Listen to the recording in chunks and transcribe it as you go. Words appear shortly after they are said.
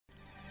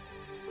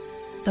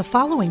The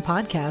following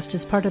podcast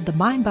is part of the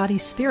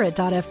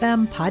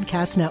MindBodySpirit.fm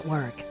podcast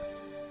network.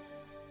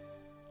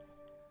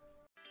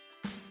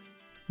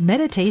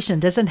 Meditation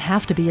doesn't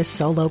have to be a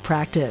solo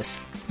practice.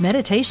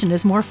 Meditation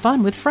is more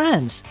fun with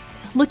friends.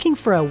 Looking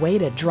for a way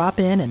to drop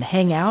in and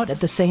hang out at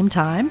the same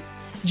time?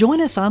 Join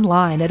us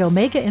online at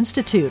Omega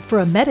Institute for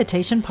a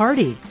meditation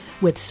party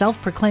with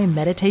self-proclaimed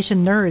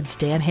meditation nerds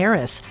Dan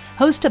Harris,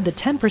 host of the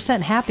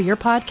 10% Happier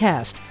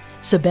podcast,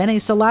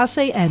 Sebene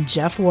Selassie, and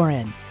Jeff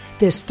Warren.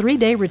 This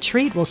 3-day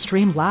retreat will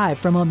stream live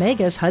from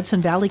Omega's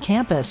Hudson Valley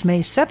campus May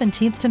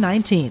 17th to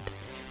 19th.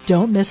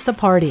 Don't miss the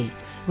party.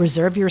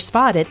 Reserve your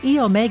spot at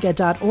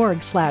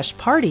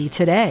eomega.org/party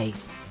today.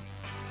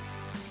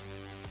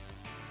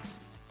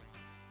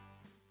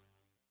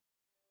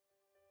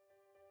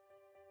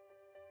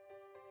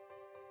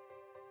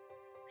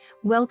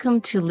 Welcome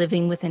to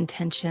Living with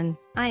Intention.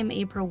 I am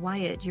April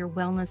Wyatt, your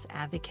wellness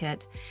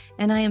advocate,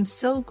 and I am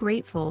so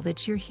grateful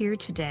that you're here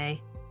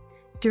today.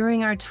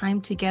 During our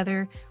time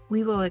together,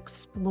 we will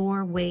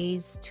explore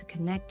ways to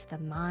connect the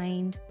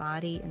mind,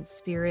 body, and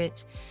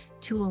spirit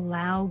to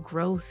allow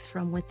growth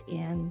from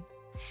within.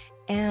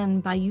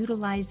 And by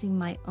utilizing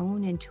my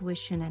own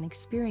intuition and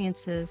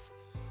experiences,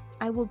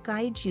 I will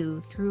guide you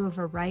through a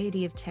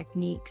variety of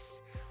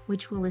techniques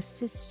which will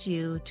assist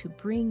you to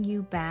bring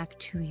you back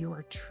to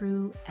your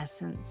true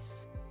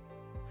essence.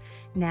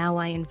 Now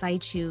I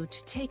invite you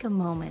to take a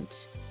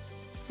moment,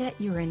 set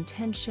your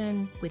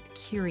intention with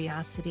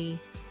curiosity,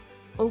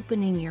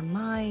 opening your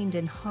mind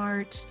and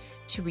heart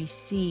to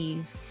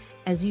receive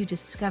as you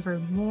discover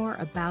more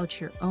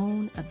about your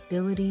own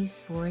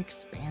abilities for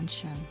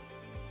expansion.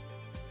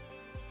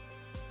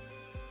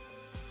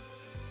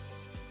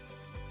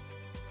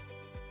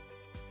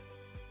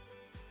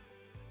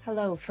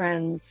 Hello,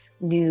 friends,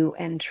 new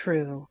and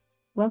true.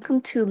 Welcome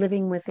to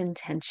Living with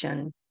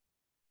Intention.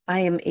 I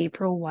am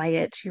April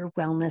Wyatt, your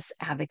wellness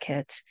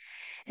advocate,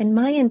 and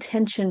my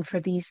intention for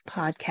these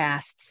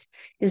podcasts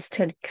is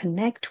to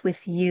connect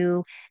with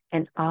you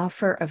and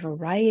offer a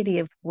variety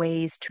of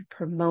ways to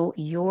promote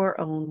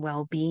your own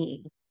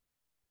well-being.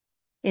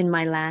 In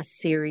my last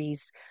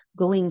series,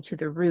 Going to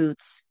the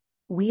Roots,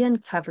 we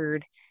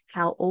uncovered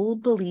how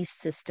old belief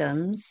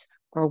systems,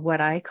 or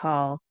what I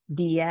call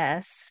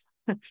BS,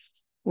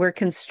 were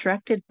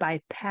constructed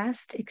by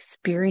past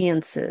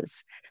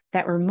experiences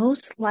that were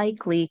most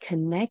likely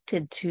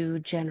connected to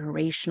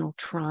generational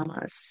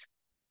traumas.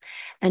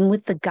 And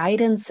with the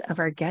guidance of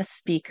our guest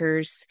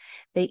speakers,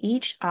 they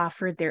each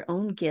offered their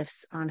own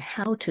gifts on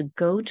how to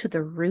go to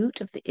the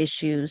root of the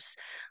issues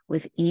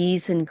with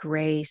ease and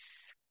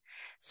grace,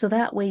 so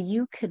that way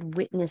you could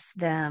witness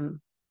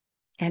them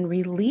and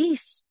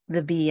release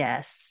the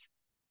BS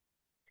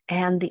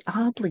and the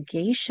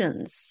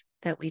obligations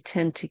that we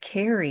tend to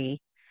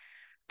carry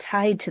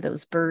tied to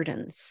those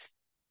burdens.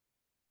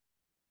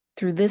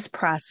 Through this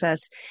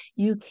process,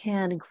 you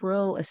can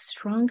grow a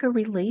stronger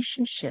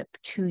relationship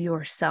to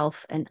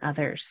yourself and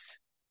others.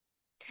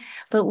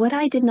 But what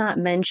I did not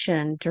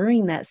mention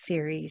during that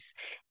series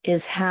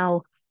is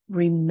how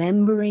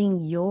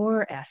remembering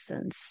your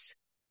essence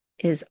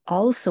is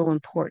also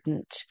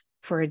important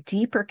for a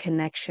deeper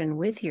connection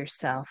with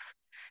yourself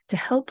to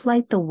help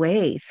light the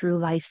way through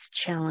life's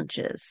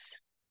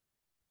challenges.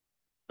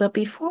 But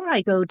before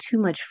I go too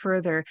much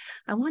further,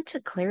 I want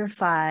to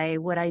clarify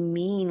what I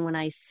mean when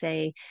I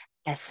say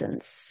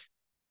essence.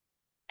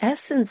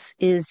 Essence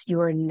is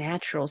your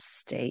natural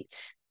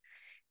state.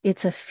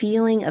 It's a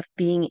feeling of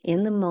being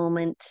in the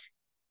moment,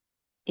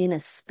 in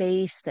a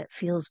space that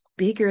feels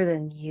bigger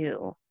than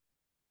you.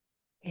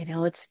 You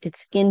know, it's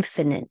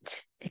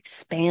infinite,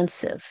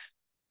 expansive.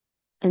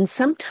 And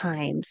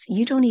sometimes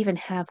you don't even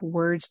have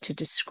words to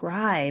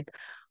describe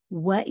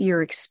what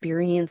you're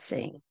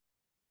experiencing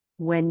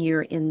when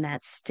you're in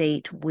that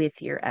state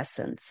with your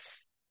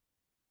essence.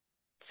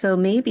 So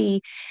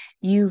maybe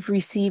you've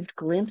received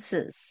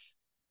glimpses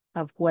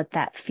of what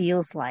that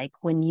feels like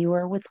when you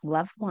are with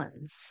loved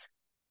ones.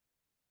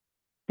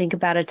 Think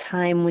about a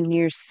time when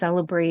you're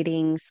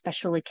celebrating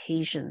special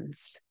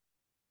occasions,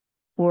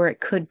 or it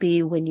could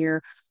be when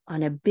you're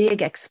on a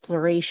big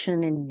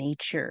exploration in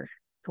nature,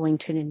 going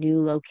to a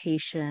new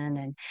location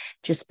and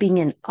just being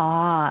in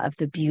awe of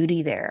the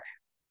beauty there.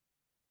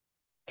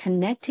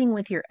 Connecting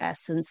with your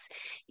essence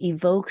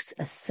evokes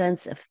a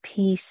sense of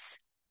peace,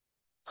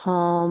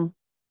 calm,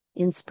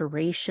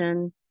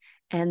 inspiration,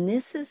 and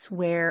this is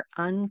where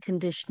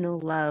unconditional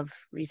love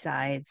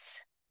resides.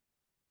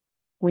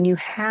 When you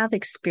have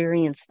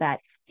experienced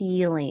that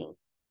feeling,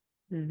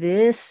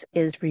 this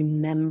is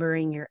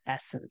remembering your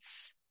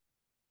essence.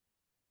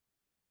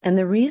 And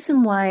the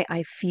reason why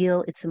I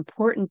feel it's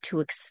important to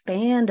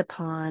expand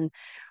upon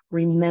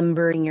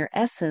remembering your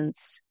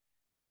essence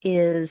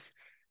is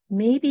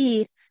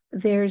maybe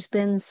there's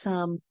been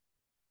some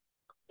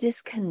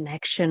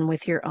disconnection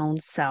with your own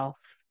self.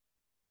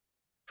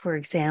 For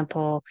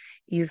example,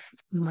 you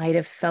might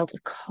have felt a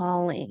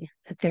calling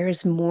that there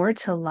is more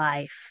to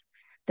life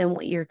than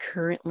what you're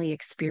currently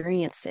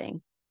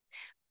experiencing.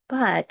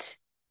 But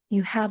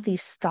you have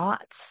these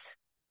thoughts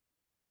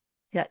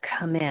that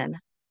come in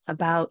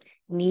about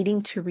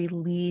needing to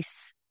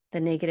release the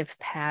negative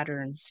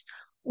patterns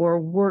or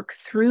work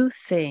through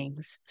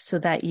things so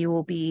that you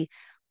will be,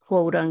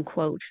 quote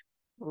unquote,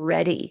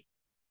 ready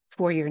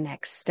for your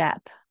next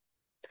step.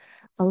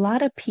 A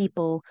lot of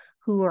people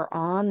who are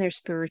on their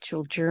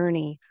spiritual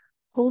journey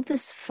hold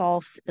this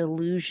false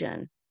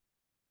illusion.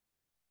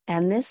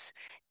 And this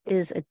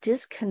is a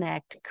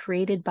disconnect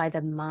created by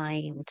the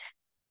mind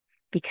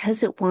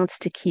because it wants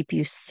to keep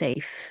you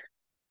safe.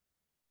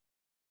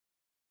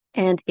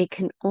 And it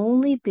can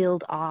only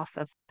build off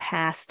of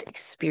past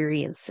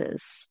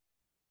experiences.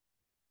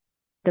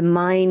 The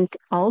mind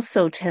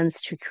also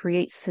tends to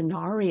create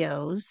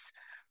scenarios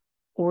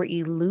or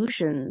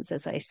illusions,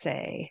 as I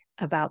say,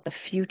 about the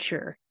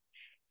future.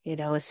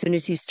 As soon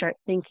as you start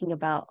thinking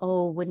about,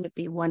 oh, wouldn't it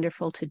be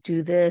wonderful to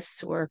do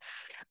this? Or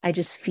I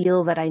just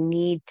feel that I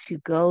need to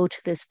go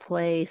to this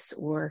place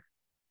or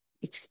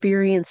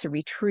experience a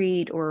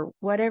retreat or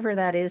whatever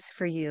that is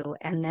for you.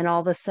 And then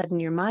all of a sudden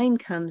your mind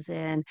comes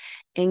in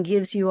and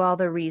gives you all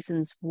the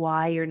reasons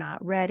why you're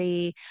not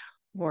ready,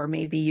 or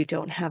maybe you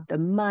don't have the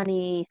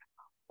money,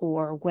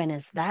 or when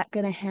is that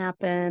going to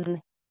happen?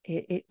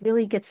 It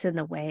really gets in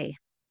the way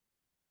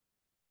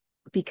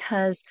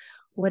because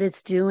what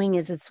it's doing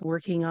is it's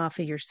working off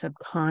of your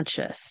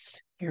subconscious.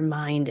 Your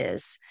mind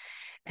is.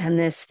 And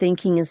this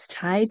thinking is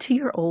tied to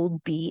your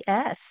old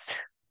BS,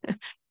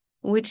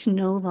 which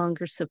no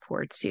longer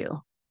supports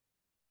you.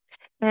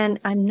 And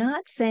I'm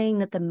not saying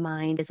that the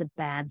mind is a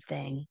bad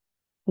thing.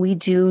 We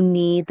do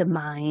need the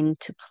mind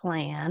to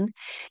plan,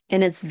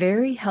 and it's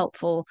very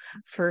helpful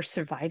for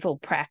survival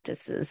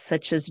practices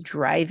such as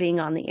driving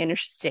on the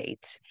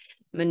interstate,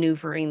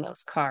 maneuvering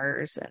those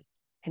cars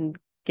and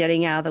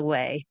getting out of the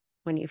way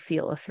when you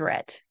feel a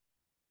threat.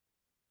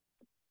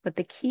 But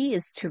the key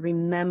is to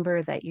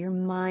remember that your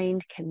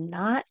mind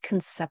cannot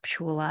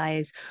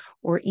conceptualize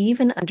or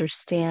even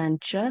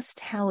understand just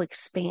how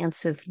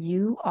expansive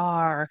you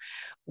are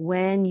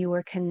when you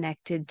are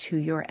connected to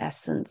your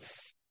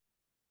essence.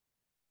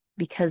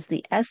 Because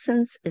the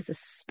essence is a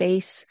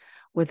space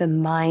where the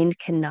mind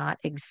cannot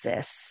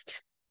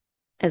exist.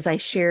 As I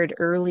shared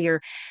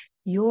earlier,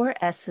 your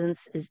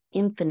essence is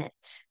infinite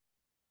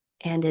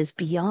and is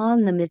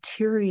beyond the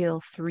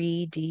material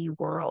 3D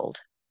world.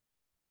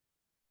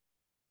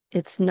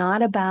 It's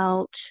not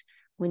about,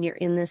 when you're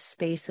in this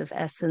space of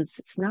essence,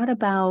 it's not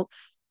about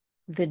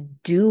the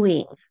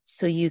doing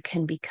so you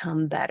can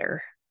become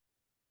better,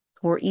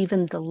 or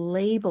even the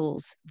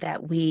labels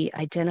that we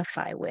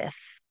identify with.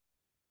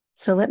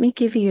 So let me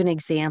give you an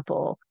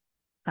example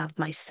of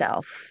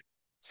myself.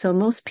 So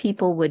most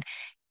people would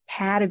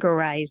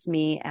categorize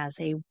me as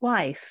a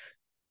wife,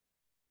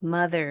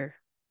 mother,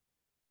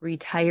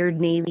 retired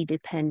Navy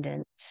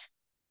dependent,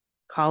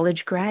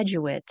 college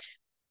graduate,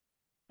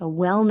 a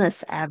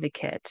wellness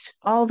advocate,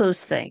 all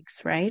those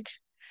things, right?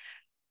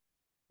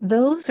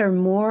 Those are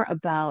more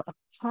about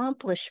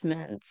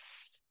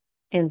accomplishments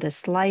in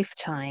this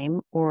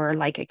lifetime or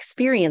like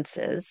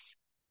experiences.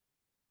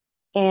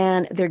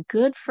 And they're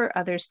good for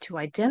others to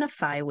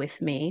identify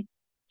with me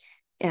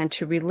and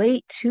to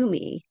relate to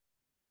me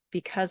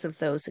because of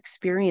those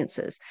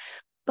experiences.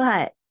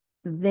 But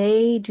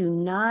they do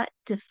not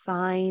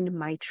define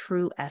my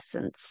true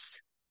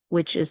essence,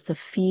 which is the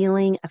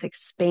feeling of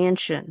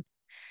expansion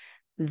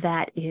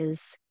that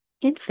is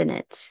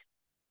infinite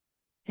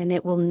and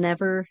it will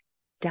never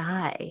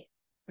die,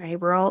 right?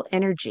 We're all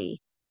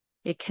energy.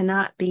 It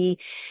cannot be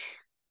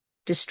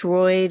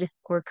destroyed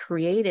or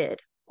created,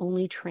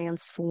 only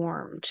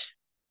transformed.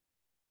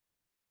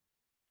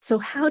 So,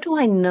 how do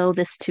I know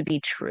this to be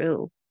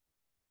true?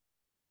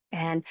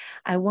 And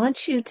I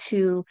want you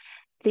to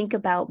think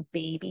about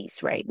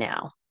babies right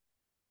now.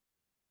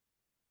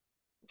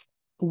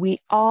 We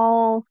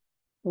all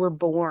were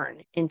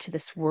born into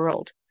this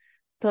world,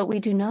 but we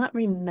do not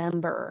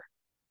remember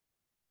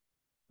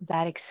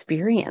that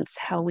experience,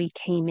 how we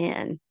came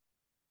in.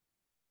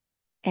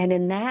 And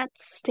in that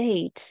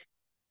state,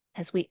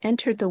 as we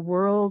entered the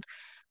world,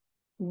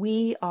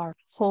 we are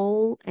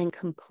whole and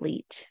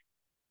complete.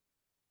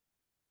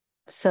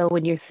 So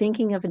when you're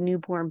thinking of a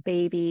newborn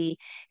baby,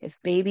 if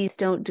babies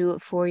don't do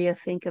it for you,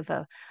 think of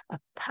a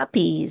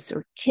puppies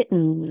or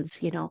kittens,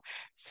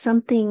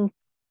 something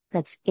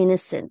that's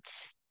innocent,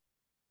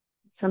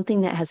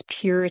 something that has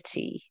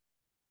purity.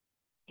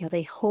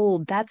 They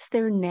hold, that's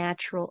their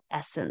natural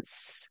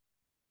essence.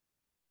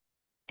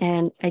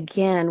 And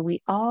again, we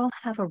all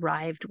have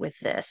arrived with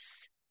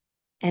this,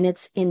 and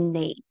it's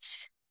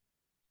innate.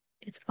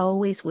 It's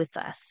always with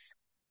us.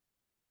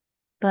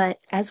 But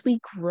as we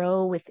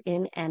grow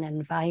within an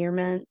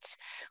environment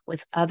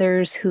with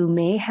others who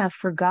may have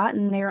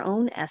forgotten their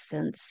own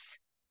essence,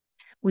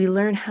 we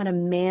learn how to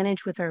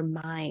manage with our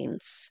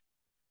minds,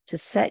 to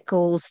set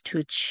goals to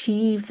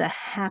achieve the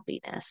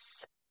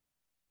happiness,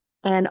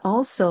 and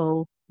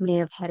also may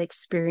have had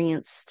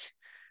experienced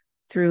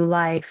through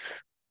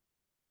life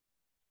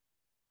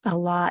a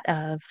lot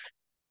of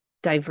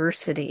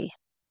diversity,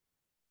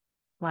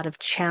 a lot of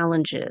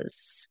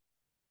challenges,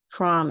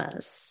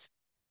 traumas.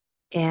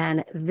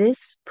 And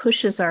this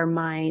pushes our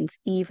minds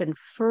even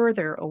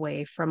further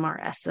away from our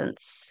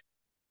essence,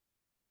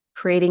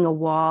 creating a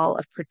wall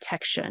of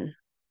protection.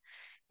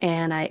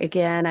 And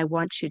I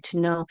want you to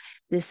know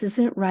this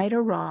isn't right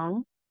or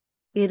wrong.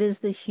 It is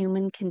the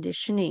human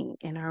conditioning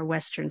in our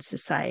Western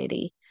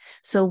society.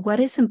 So, what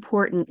is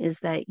important is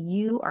that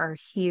you are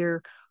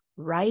here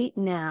right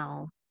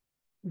now,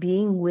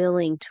 being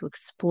willing to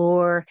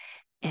explore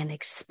and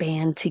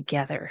expand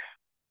together.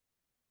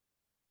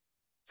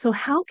 So,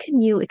 how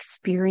can you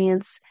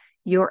experience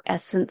your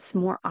essence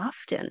more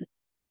often?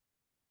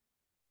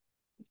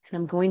 And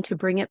I'm going to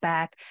bring it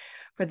back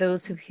for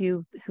those of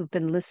you who've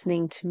been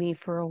listening to me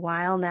for a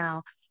while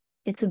now.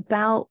 It's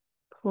about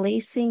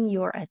placing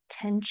your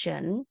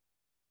attention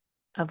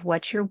of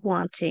what you're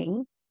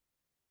wanting,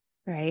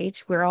 right?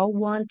 We're all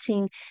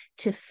wanting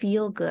to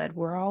feel good.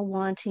 We're all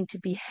wanting to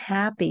be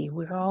happy.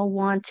 We're all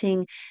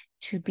wanting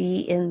to be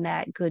in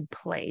that good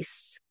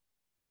place,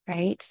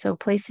 right? So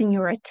placing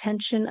your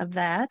attention of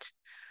that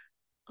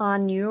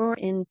on your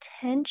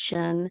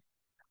intention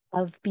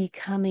of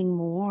becoming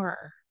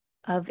more,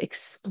 of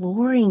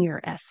exploring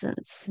your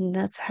essence. And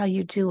that's how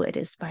you do it,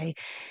 is by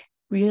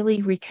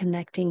really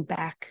reconnecting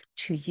back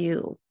to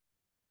you,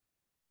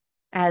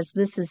 as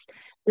this is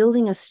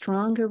building a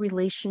stronger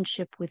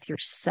relationship with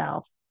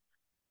yourself.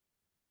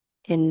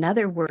 In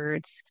other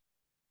words,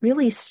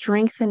 really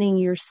strengthening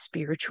your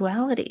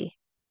spirituality.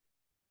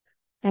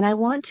 And I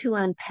want to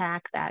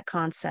unpack that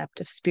concept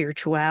of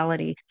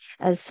spirituality,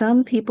 as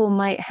some people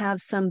might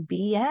have some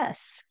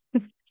BS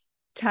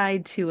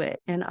tied to it,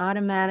 and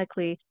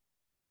automatically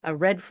a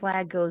red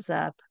flag goes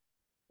up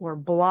or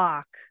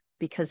block,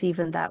 because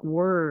even that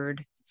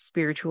word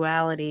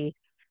spirituality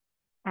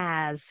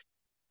has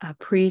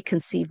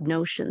preconceived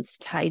notions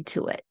tied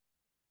to it.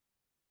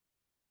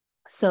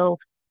 So,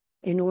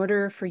 in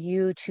order for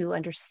you to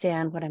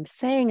understand what I'm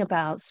saying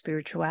about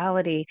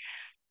spirituality,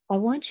 I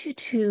want you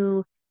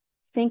to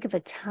think of a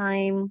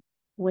time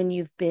when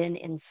you've been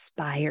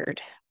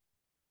inspired.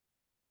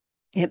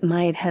 It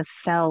might have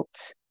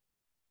felt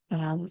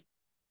um,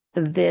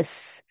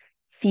 this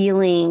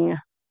feeling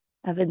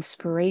of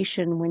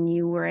inspiration when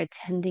you were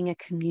attending a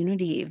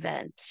community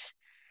event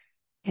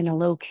in a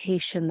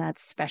location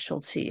that's special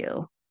to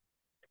you,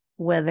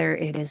 whether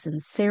it is in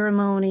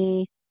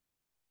ceremony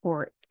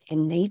or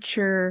in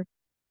nature,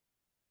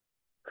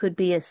 could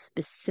be a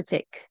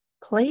specific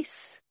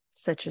place,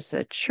 such as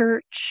a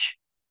church,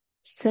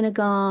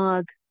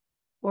 synagogue,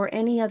 or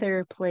any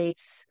other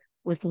place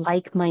with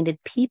like-minded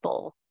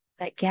people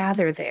that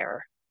gather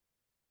there,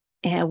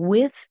 and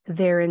with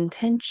their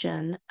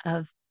intention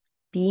of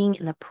being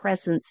in the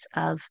presence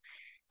of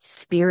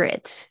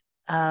spirit,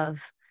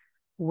 of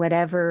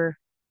whatever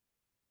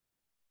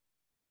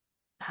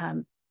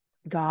um,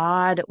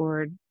 God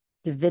or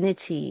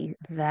divinity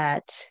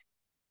that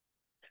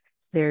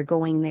they're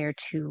going there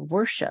to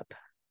worship.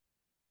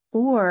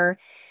 Or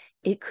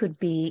it could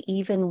be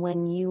even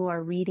when you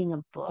are reading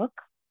a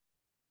book,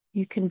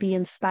 you can be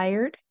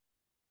inspired,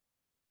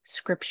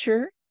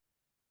 scripture,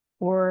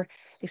 or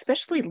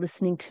especially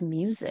listening to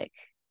music.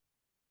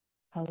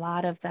 A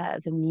lot of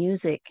the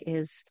music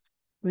is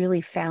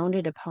really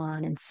founded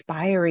upon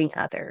inspiring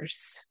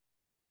others.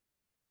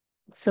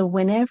 So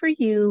whenever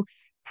you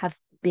have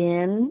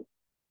been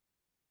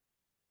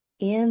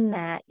in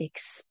that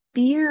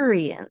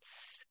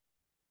experience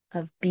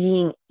of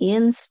being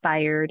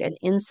inspired, and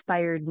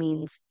inspired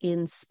means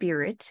in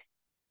spirit,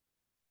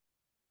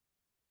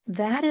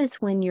 that is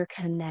when you're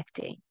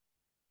connecting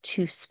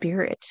to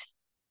spirit.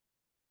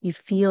 You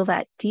feel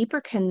that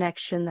deeper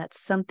connection, that's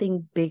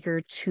something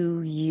bigger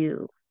to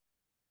you.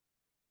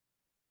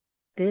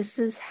 This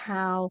is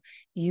how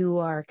you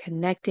are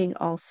connecting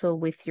also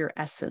with your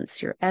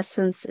essence. Your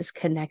essence is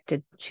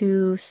connected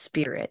to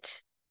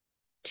spirit,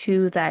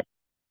 to that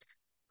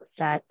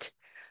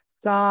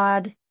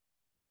God,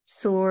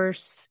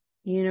 source,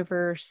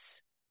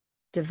 universe,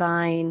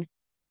 divine,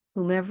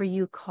 whomever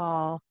you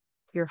call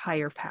your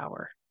higher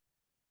power.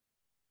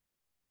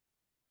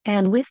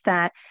 And with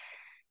that,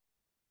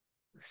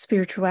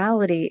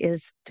 spirituality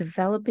is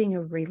developing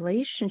a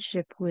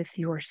relationship with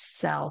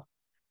yourself.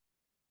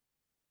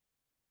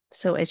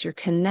 So as you're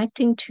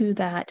connecting to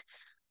that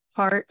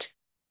part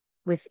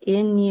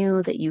within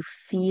you that you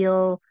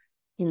feel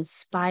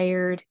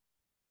inspired,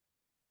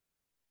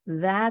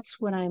 that's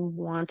what I'm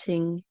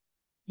wanting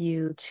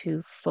you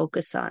to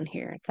focus on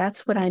here.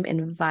 That's what I'm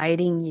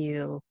inviting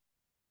you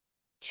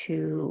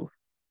to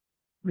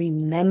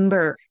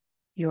remember,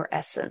 your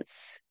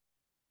essence.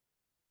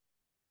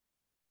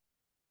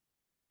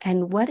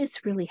 And what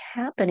is really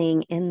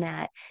happening in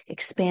that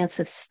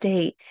expansive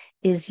state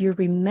is you're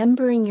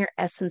remembering your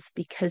essence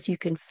because you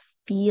can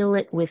feel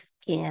it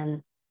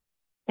within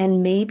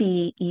and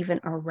maybe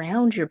even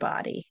around your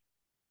body.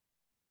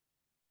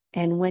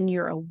 And when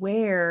you're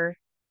aware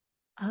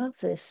of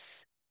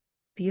this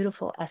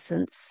beautiful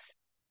essence,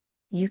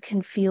 you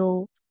can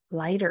feel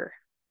lighter,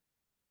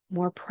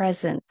 more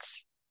present,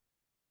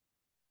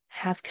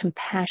 have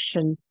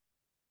compassion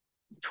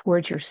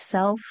towards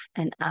yourself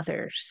and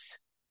others.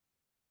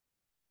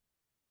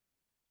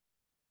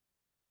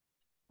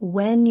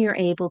 when you're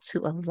able to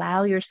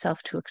allow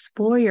yourself to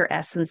explore your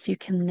essence, you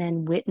can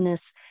then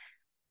witness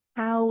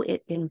how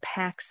it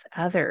impacts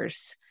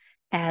others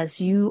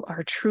as you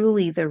are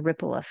truly the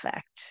ripple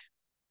effect.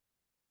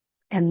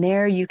 And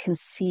there you can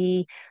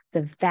see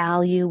the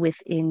value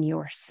within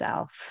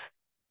yourself.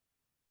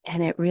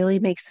 And it really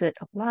makes it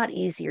a lot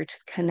easier to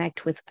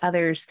connect with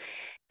others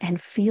and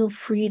feel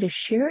free to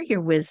share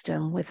your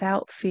wisdom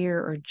without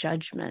fear or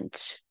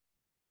judgment,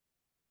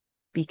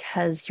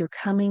 because you're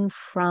coming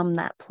from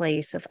that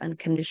place of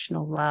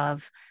unconditional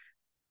love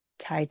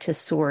tied to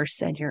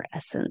source and your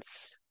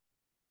essence.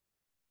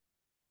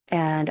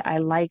 And I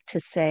like to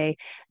say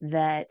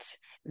that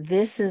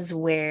this is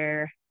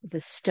where the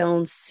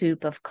stone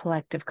soup of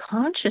collective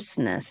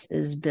consciousness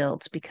is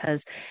built,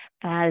 because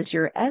as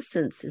your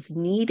essence is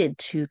needed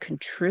to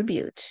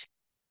contribute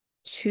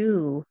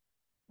to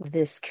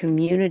this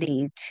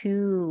community,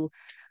 to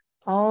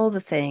all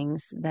the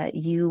things that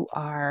you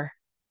are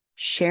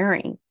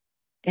sharing,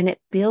 and it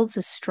builds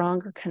a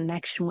stronger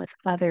connection with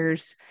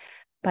others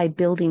by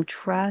building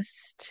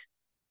trust,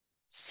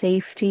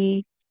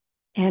 safety,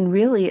 and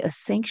really a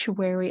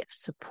sanctuary of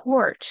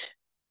support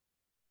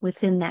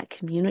within that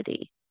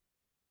community.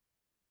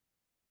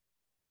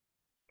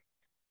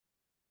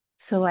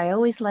 So I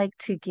always like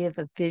to give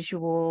a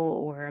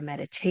visual or a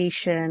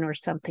meditation or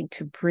something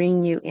to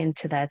bring you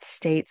into that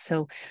state.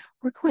 So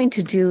we're going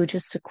to do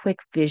just a quick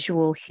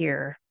visual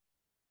here.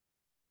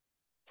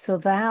 So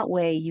that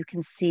way you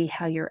can see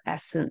how your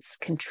essence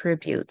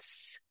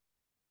contributes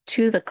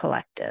to the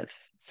collective.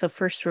 So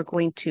first we're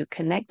going to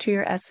connect to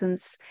your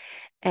essence,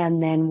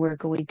 and then we're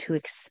going to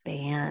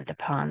expand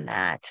upon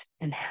that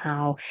and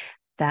how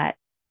that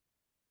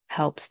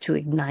helps to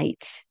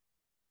ignite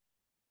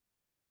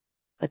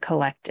the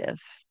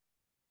collective.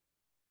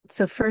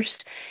 So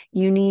first,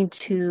 you need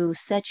to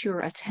set your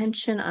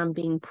attention on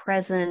being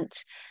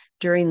present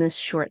during this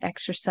short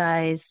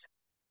exercise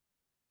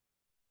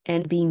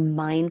and being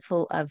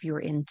mindful of your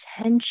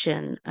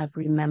intention of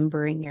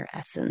remembering your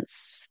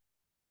essence.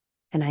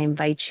 And I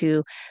invite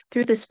you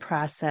through this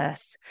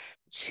process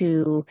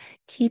to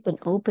keep an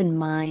open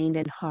mind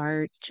and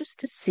heart just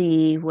to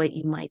see what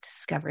you might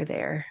discover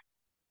there.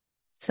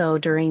 So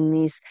during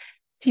these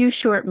few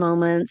short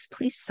moments,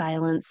 please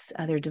silence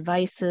other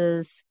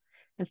devices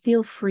and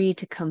feel free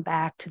to come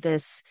back to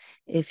this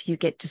if you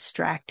get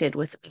distracted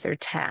with other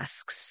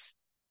tasks.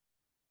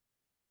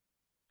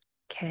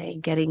 Okay,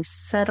 getting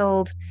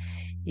settled.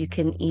 You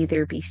can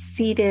either be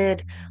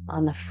seated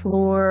on the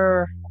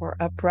floor or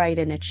upright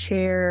in a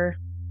chair.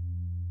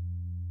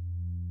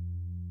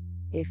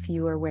 If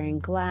you are wearing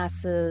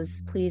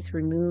glasses, please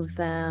remove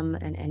them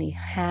and any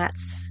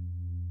hats.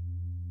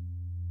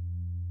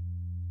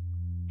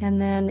 And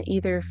then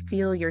either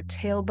feel your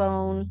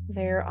tailbone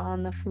there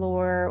on the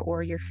floor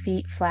or your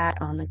feet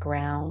flat on the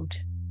ground.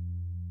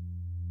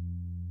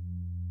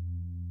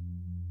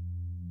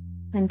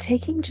 And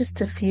taking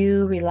just a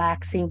few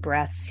relaxing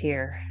breaths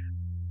here.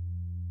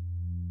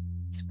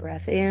 Just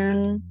breath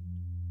in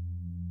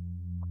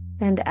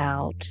and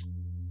out.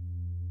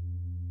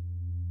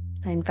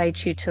 I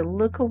invite you to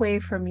look away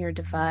from your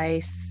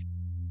device.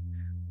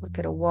 Look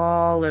at a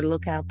wall or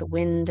look out the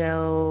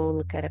window,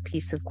 look at a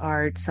piece of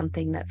art,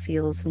 something that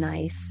feels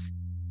nice.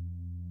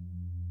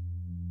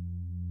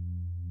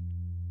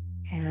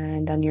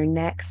 And on your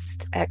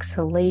next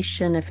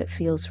exhalation, if it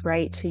feels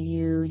right to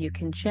you, you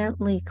can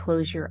gently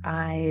close your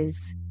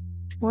eyes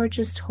or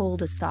just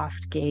hold a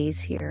soft gaze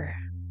here.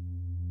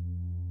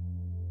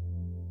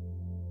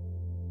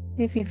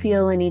 If you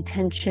feel any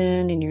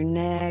tension in your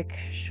neck,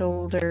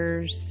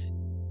 shoulders,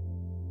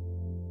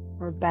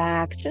 or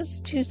back,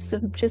 just do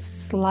some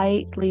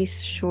slightly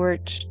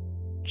short,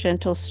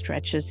 gentle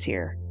stretches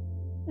here,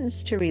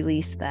 just to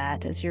release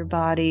that, as your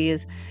body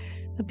is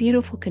a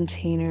beautiful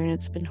container and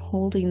it's been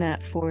holding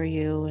that for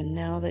you. And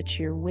now that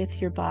you're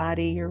with your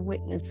body, you're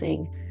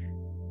witnessing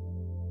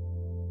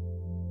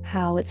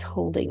how it's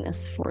holding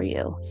this for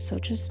you. So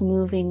just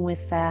moving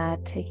with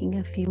that, taking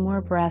a few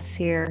more breaths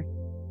here.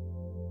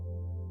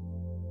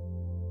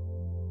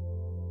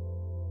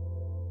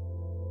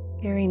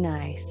 Very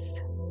nice.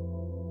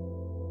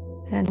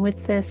 And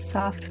with this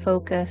soft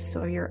focus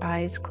or your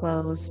eyes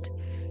closed,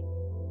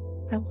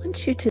 I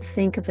want you to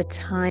think of a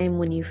time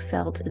when you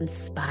felt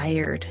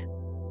inspired,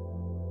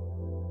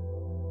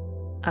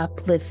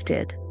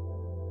 uplifted,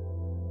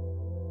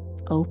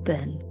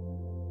 open,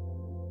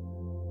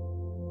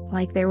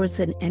 like there was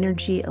an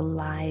energy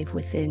alive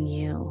within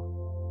you.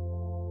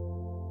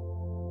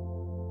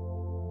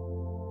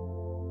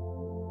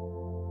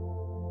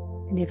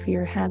 And if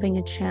you're having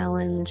a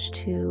challenge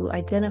to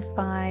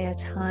identify a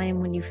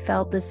time when you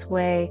felt this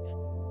way,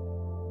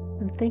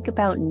 and think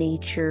about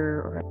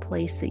nature or a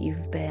place that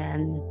you've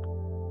been,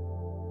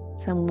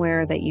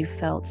 somewhere that you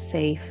felt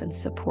safe and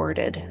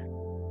supported.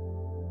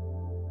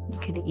 You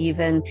could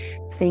even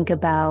think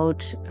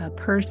about a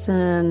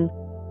person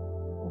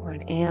or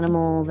an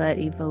animal that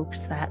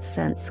evokes that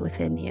sense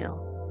within you.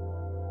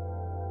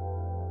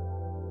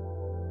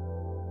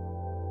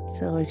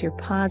 So as you're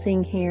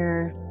pausing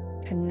here,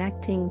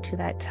 connecting to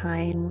that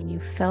time when you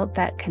felt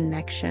that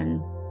connection,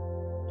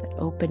 that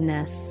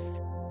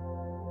openness,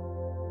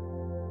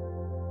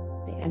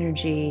 the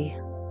energy.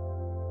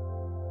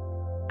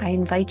 I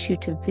invite you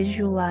to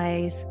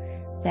visualize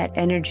that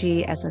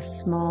energy as a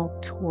small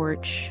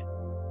torch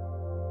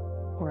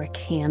or a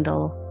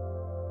candle.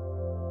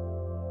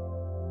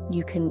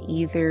 You can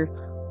either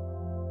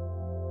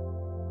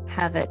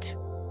have it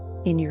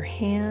in your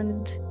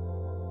hand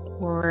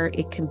or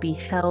it can be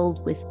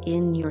held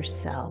within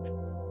yourself.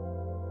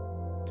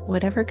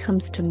 Whatever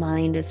comes to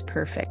mind is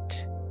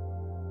perfect.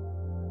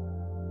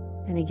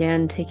 And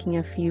again, taking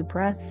a few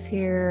breaths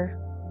here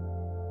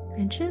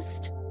and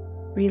just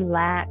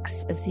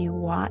relax as you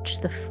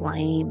watch the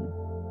flame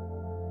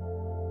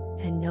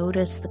and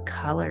notice the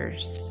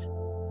colors.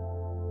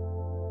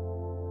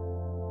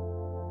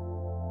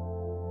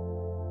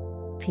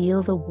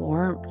 Feel the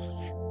warmth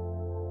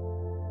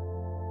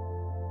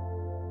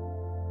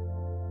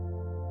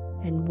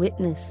and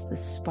witness the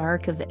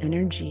spark of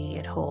energy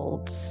it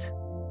holds.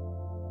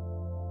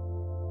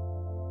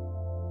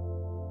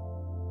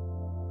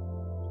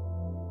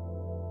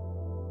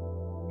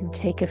 And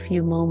take a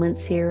few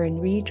moments here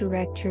and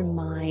redirect your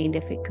mind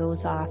if it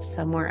goes off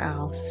somewhere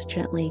else.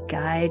 Gently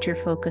guide your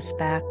focus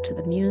back to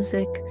the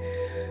music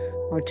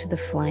or to the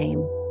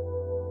flame.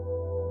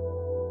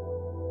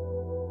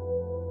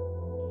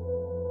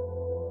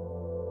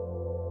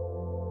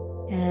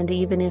 And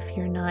even if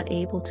you're not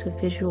able to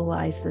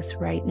visualize this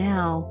right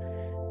now,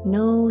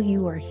 know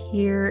you are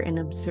here and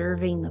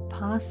observing the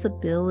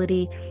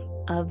possibility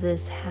of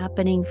this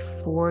happening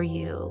for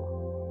you.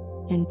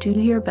 And do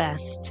your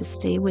best to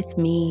stay with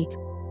me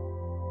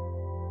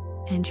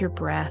and your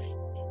breath.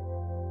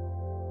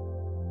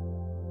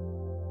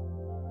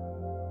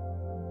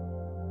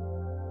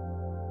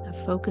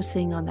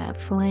 Focusing on that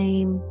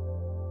flame.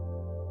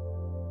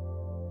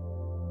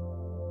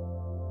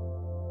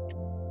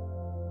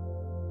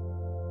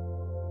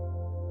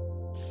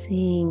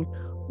 Seeing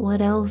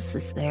what else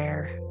is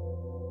there.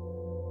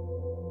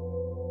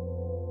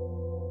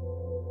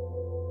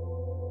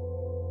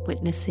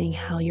 Witnessing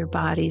how your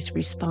body's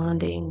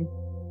responding.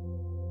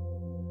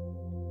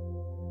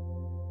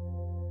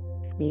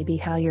 Maybe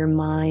how your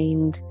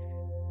mind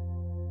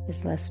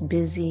is less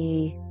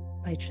busy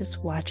by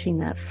just watching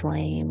that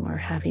flame or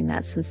having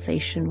that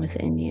sensation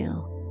within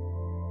you.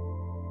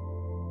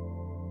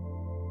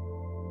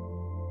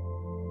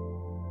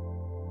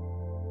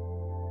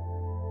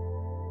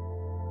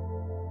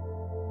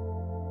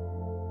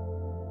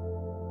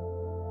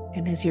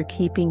 And as you're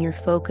keeping your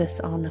focus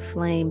on the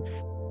flame,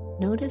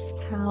 notice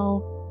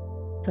how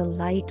the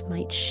light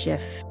might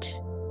shift.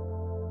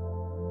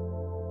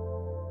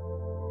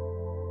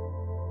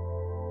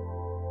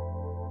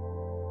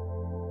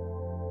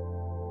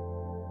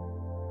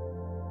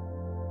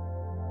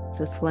 Does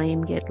the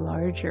flame get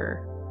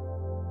larger?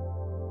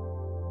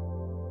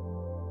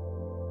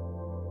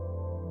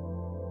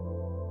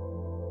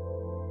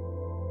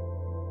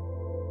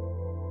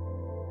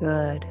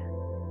 Good.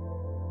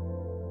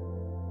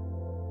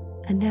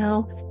 And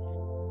now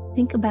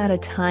think about a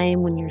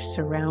time when you're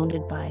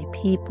surrounded by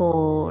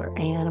people or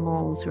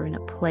animals or in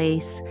a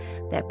place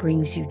that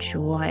brings you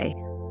joy.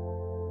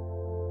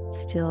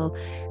 Still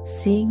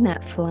seeing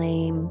that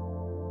flame.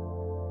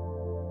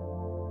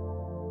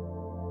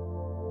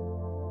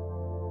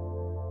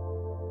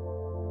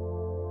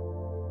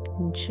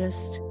 And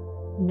just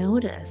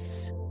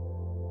notice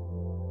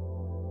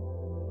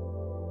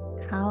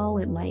how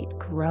it might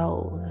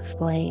grow, the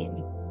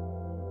flame.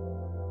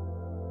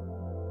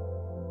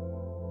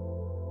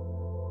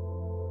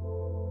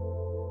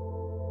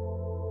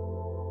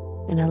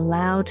 And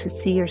allow to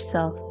see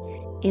yourself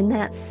in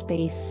that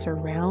space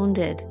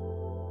surrounded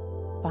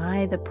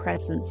by the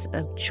presence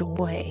of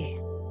joy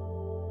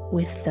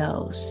with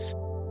those.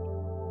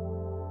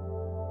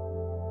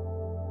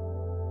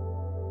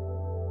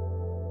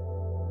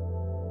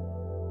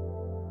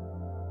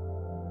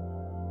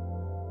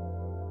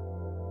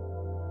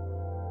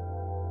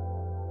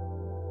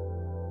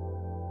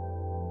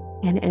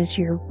 And as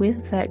you're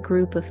with that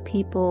group of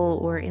people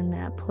or in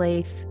that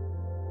place,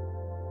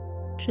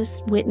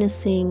 just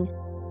witnessing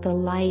the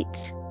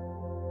light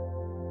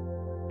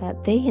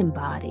that they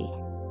embody.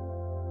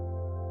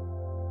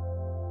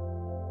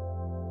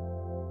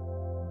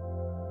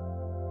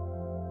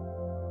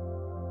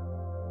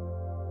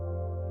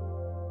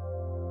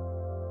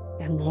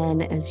 And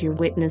then as you're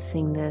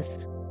witnessing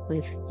this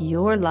with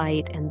your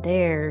light and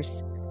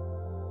theirs,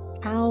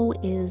 how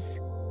is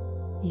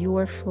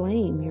your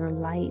flame, your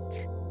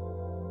light,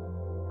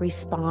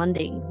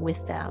 responding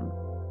with them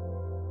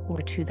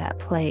or to that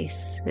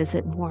place? Is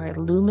it more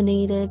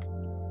illuminated?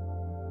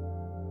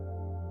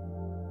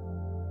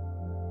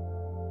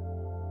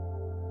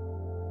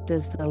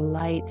 Does the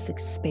lights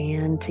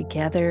expand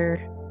together?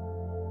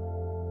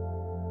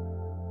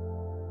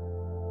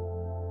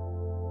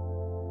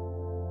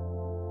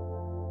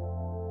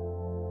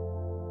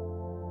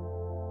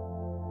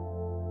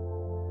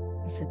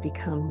 Does it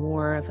become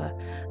more of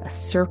a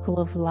circle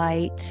of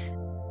light?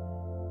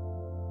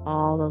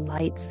 All the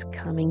lights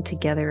coming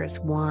together as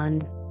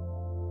one.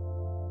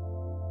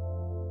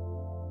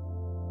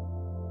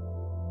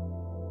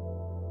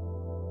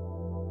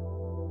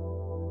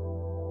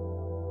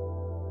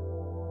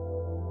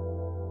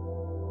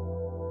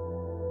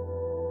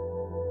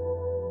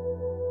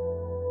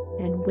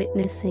 and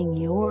witnessing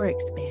your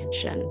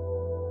expansion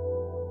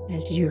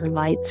as your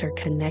lights are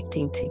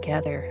connecting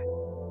together.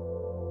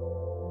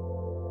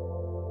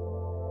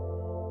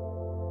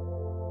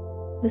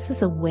 This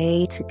is a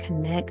way to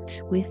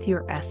connect with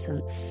your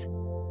essence,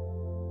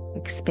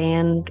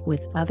 expand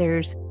with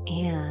others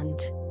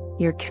and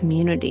your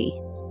community.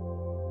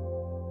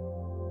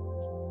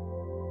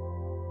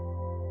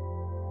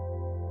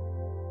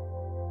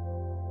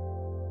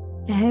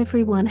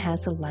 Everyone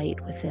has a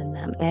light within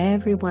them.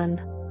 Everyone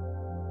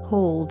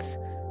holds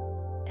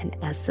an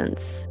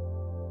essence.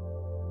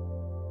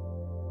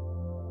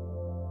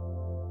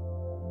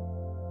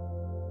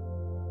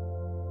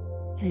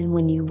 And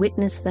when you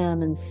witness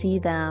them and see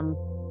them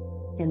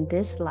in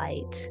this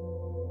light,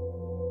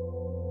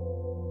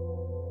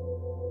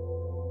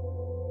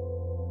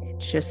 it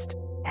just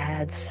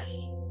adds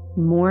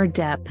more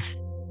depth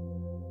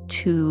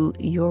to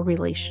your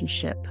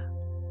relationship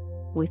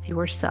with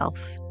yourself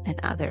and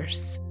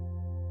others.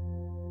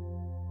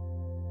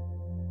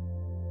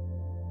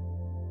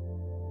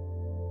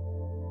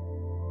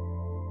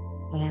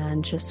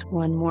 And just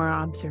one more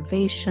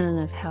observation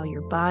of how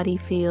your body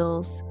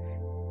feels.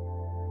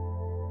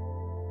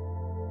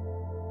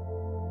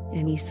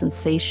 Any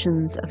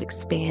sensations of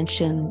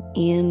expansion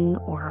in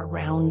or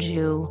around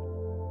you.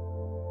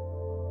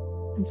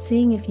 And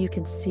seeing if you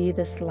can see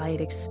this light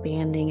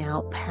expanding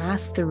out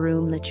past the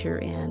room that you're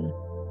in.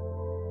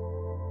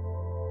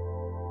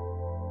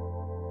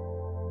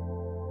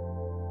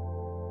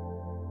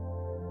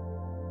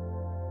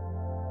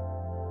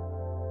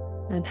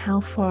 And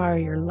how far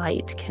your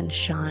light can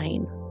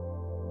shine.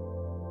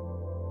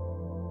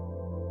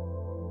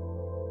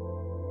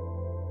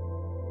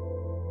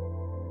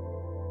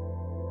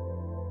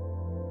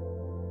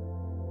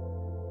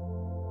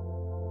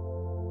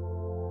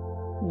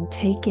 And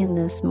take in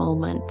this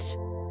moment.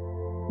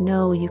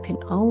 Know you can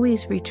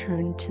always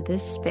return to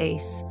this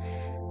space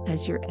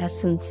as your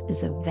essence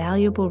is a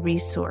valuable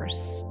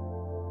resource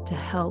to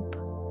help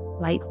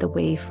light the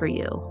way for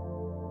you.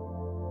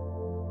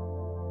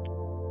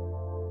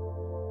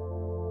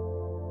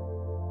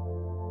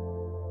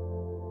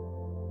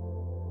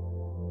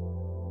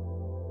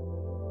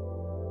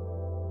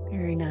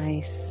 Very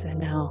nice. And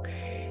now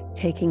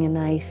taking a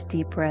nice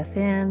deep breath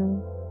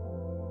in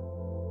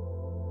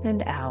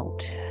and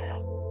out.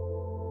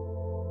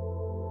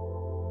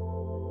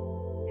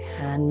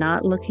 And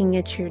not looking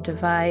at your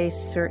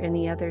device or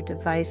any other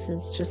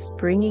devices, just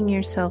bringing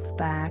yourself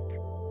back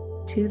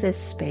to this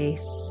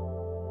space.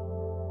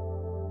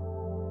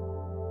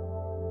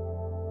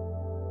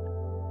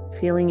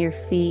 Feeling your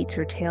feet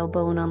or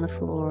tailbone on the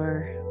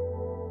floor.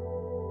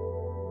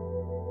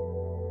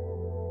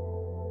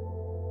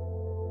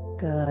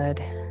 Good.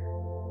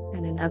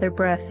 And another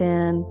breath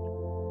in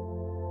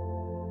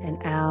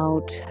and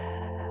out.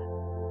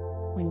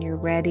 When you're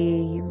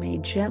ready, you may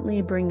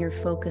gently bring your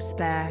focus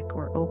back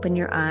or open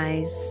your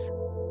eyes.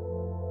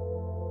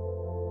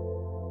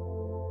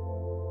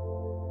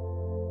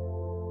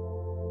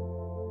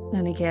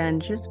 And again,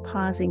 just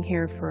pausing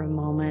here for a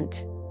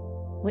moment,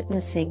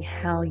 witnessing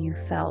how you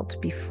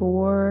felt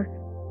before,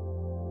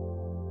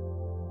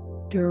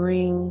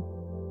 during,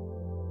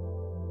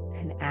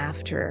 and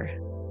after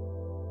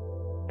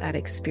that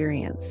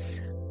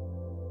experience.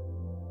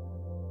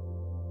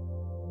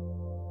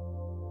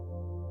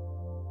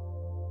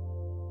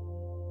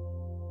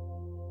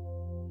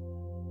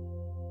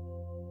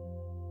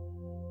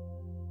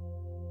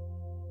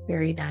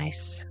 Very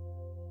nice.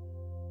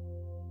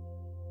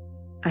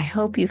 I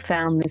hope you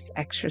found this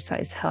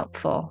exercise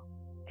helpful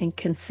and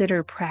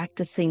consider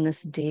practicing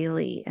this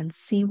daily and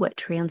see what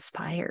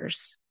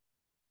transpires.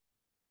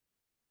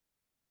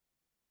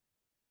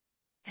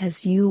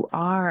 As you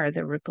are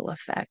the ripple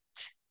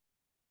effect,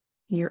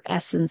 your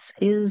essence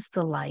is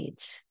the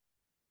light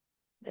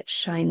that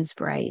shines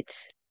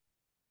bright.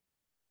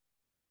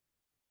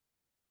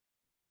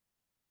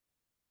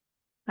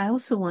 I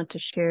also want to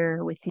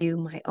share with you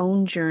my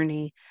own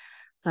journey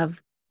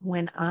of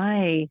when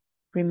I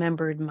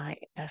remembered my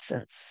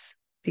essence,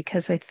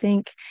 because I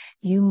think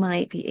you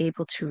might be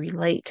able to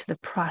relate to the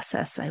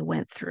process I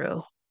went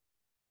through.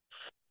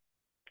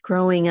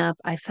 Growing up,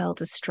 I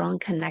felt a strong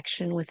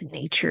connection with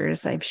nature,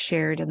 as I've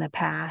shared in the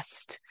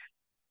past.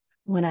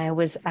 When I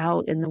was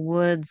out in the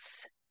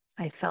woods,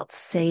 I felt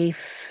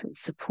safe and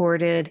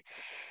supported,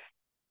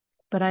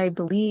 but I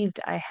believed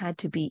I had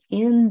to be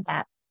in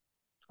that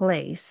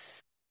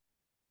place,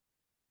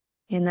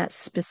 in that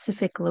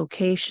specific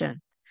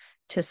location,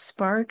 to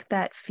spark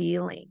that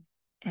feeling,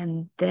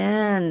 and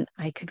then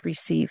I could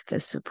receive the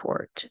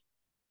support.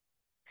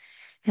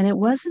 And it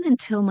wasn't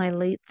until my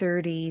late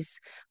 30s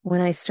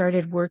when I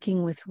started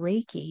working with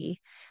Reiki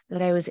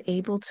that I was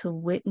able to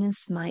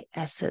witness my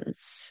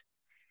essence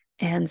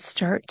and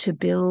start to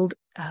build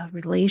a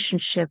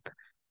relationship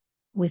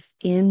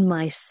within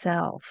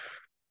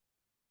myself.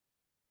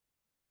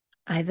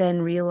 I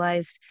then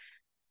realized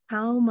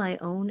how my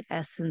own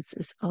essence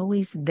is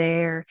always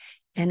there,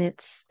 and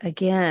it's,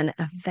 again,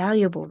 a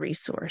valuable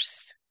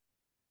resource.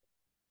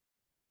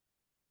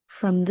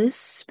 From this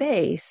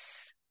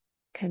space,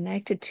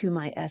 connected to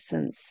my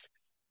essence,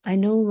 I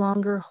no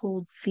longer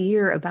hold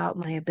fear about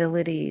my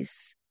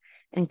abilities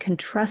and can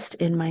trust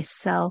in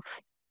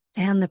myself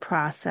and the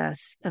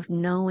process of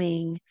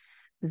knowing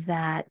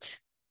that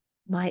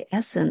my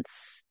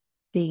essence,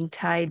 being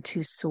tied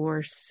to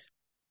Source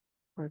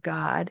or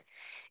God,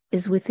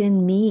 is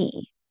within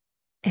me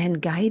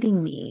and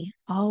guiding me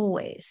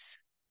always.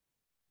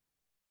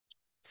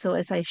 So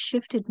as I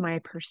shifted my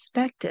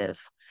perspective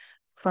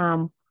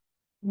from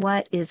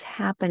what is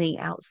happening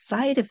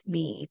outside of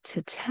me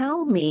to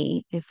tell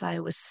me if I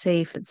was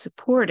safe and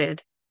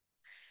supported,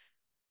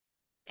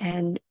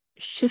 and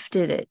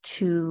shifted it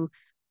to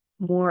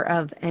more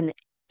of an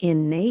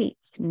innate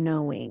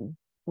knowing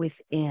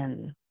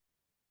within,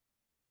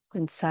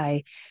 once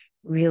I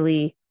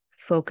really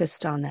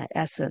focused on that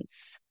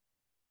essence,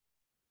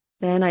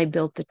 then I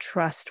built the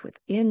trust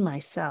within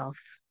myself.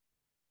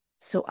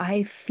 So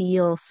I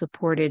feel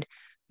supported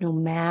no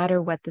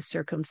matter what the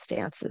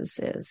circumstances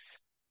is.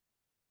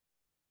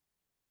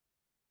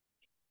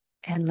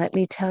 And let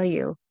me tell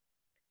you,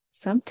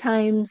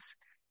 sometimes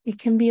it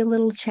can be a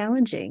little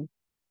challenging.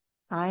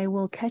 I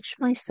will catch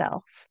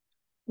myself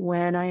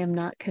when I am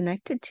not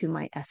connected to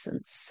my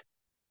essence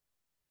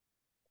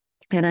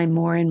and I'm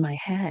more in my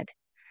head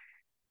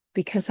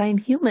because I'm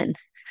human,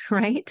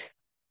 right?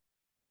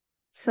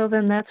 So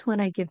then that's when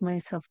I give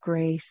myself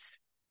grace,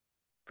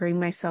 bring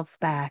myself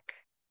back,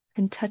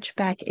 and touch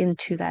back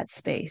into that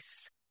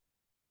space.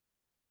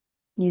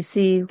 You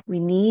see, we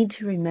need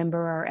to remember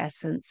our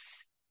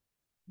essence,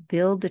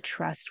 build the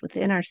trust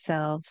within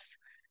ourselves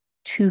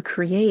to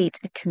create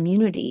a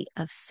community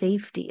of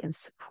safety and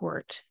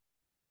support.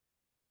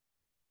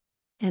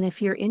 And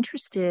if you're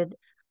interested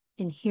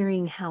in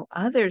hearing how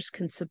others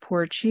can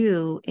support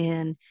you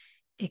in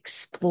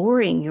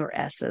exploring your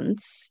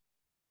essence,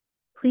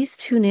 please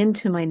tune in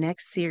to my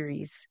next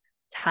series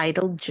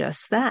titled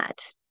just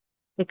that,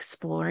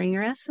 Exploring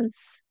Your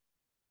Essence,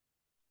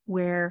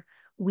 where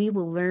we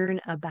will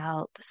learn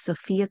about the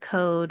Sophia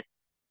Code,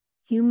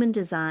 human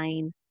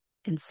design,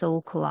 and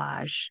soul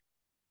collage,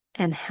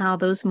 and how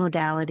those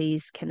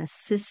modalities can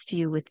assist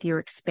you with your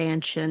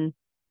expansion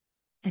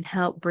and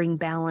help bring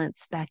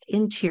balance back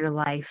into your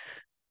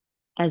life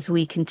as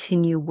we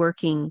continue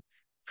working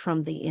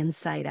from the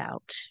inside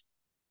out.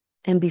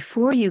 And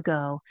before you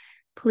go,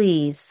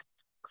 please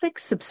click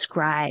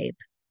subscribe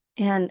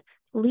and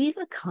leave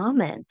a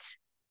comment,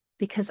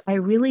 because I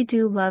really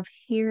do love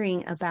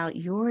hearing about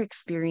your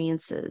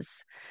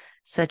experiences,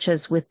 such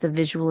as with the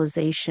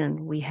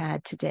visualization we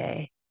had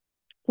today,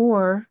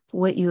 or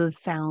what you have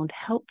found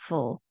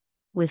helpful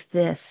with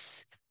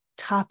this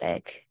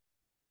topic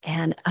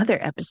and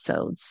other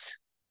episodes.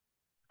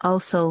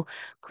 Also,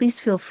 please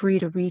feel free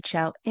to reach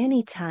out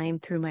anytime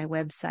through my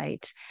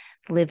website,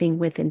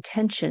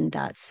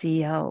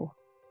 livingwithintention.co.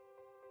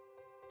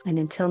 And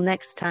until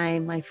next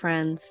time, my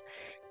friends,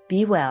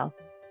 be well.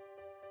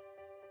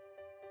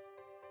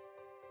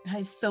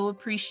 I so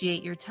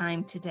appreciate your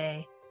time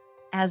today,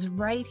 as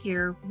right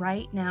here,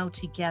 right now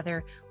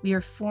together, we are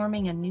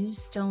forming a new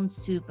stone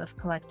soup of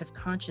collective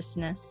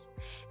consciousness,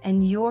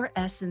 and your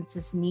essence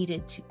is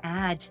needed to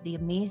add to the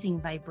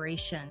amazing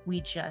vibration we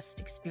just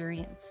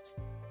experienced.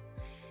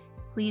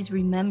 Please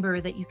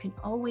remember that you can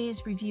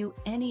always review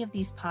any of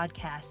these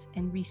podcasts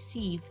and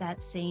receive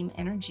that same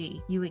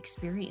energy you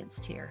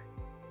experienced here,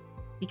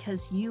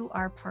 because you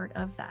are part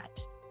of that,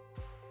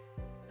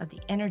 of the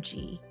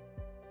energy,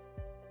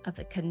 of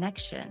the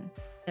connection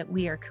that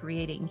we are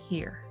creating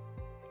here.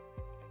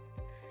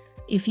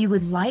 If you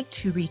would like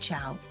to reach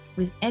out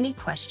with any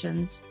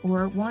questions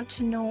or want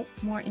to know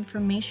more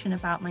information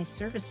about my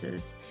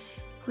services,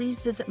 please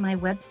visit my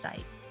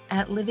website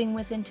at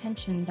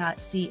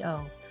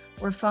livingwithintention.co,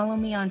 or follow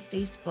me on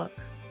Facebook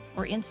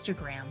or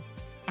Instagram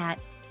at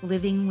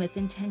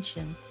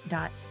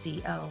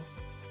livingwithintention.co.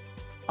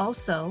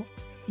 Also,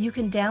 you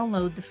can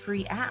download the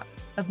free app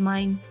of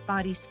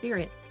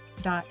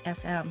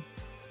mindbodyspirit.fm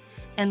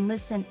and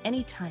listen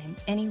anytime,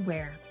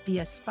 anywhere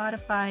via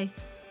Spotify,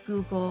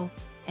 Google,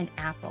 and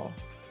Apple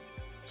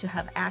to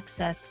have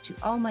access to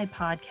all my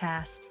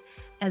podcasts,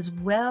 as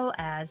well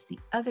as the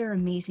other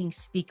amazing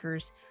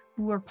speakers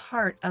who are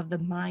part of the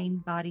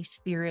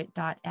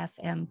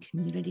mindbodyspirit.fm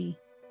community.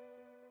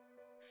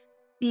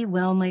 Be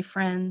well, my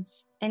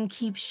friends, and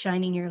keep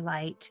shining your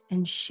light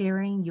and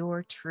sharing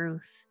your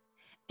truth.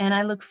 And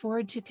I look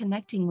forward to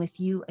connecting with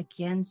you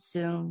again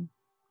soon.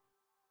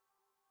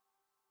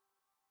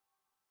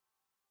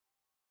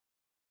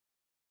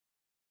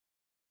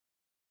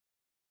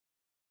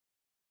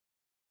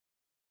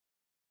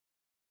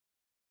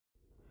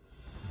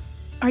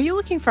 Are you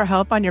looking for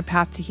help on your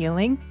path to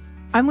healing?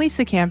 I'm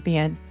Lisa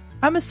Campion.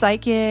 I'm a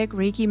psychic,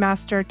 Reiki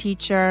master,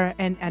 teacher,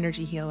 and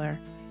energy healer.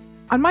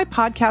 On my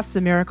podcast,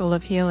 The Miracle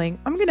of Healing,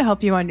 I'm going to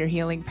help you on your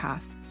healing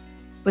path.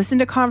 Listen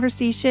to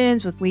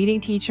conversations with leading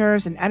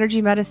teachers in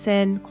energy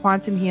medicine,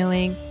 quantum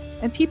healing,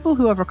 and people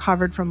who have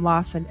recovered from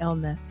loss and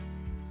illness.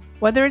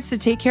 Whether it's to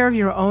take care of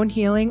your own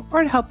healing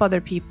or to help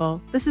other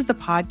people, this is the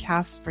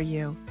podcast for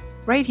you,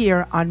 right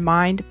here on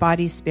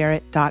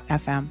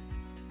mindbodyspirit.fm.